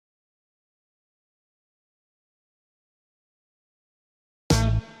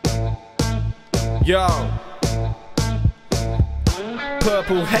Yo,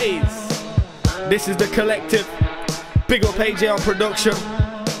 Purple Haze. This is the collective. Big up AJ on production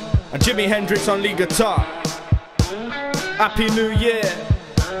and Jimi Hendrix on lead guitar. Happy New Year.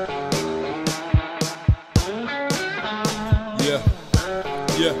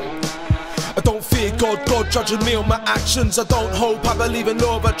 Yeah. I don't fear God judging me on my actions. I don't hope, I believe in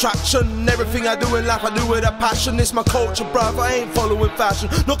law of attraction. Everything I do in life, I do with a passion. It's my culture, bruv, I ain't following fashion.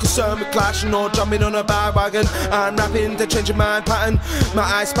 Not concerned with clashing or jumping on a bandwagon. I'm rapping to change your mind pattern. My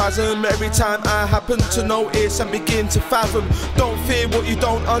eyes spasm every time I happen to notice and begin to fathom. Don't fear what you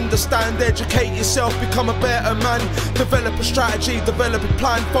don't understand. Educate yourself, become a better man. Develop a strategy, develop a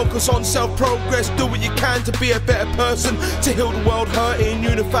plan. Focus on self-progress, do what you can to be a better person. To heal the world hurting,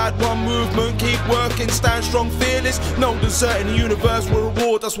 unified one movement. Keep working, stand strong, fearless. No deserting the universe will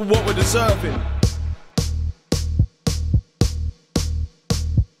reward us for what we're deserving.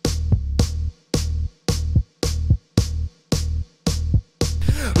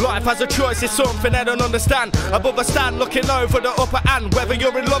 Life has a choice, it's something I don't understand. Above a stand, looking over the upper hand. Whether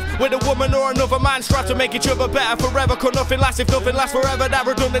you're in love with a woman or another man, strive to make each other better forever. Cause nothing lasts if nothing lasts forever. That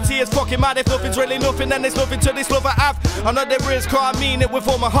redundancy is fucking mad. If nothing's really nothing, then there's nothing to this love I have. I know there is, cause I mean it with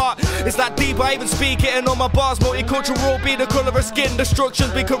all my heart. It's that deep, I even speak it in all my bars. Multicultural be the colour of skin.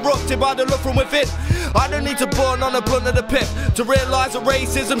 Destructions be corrupted by the look from within. I don't need to burn on the blunt of the pit to realise that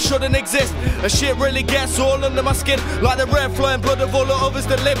racism shouldn't exist. And shit really gets all under my skin, like the red flowing blood of all the others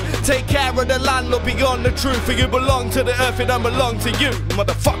that live. Take care of the land, look beyond the truth. For you belong to the earth, it don't belong to you,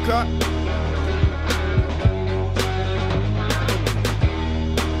 motherfucker.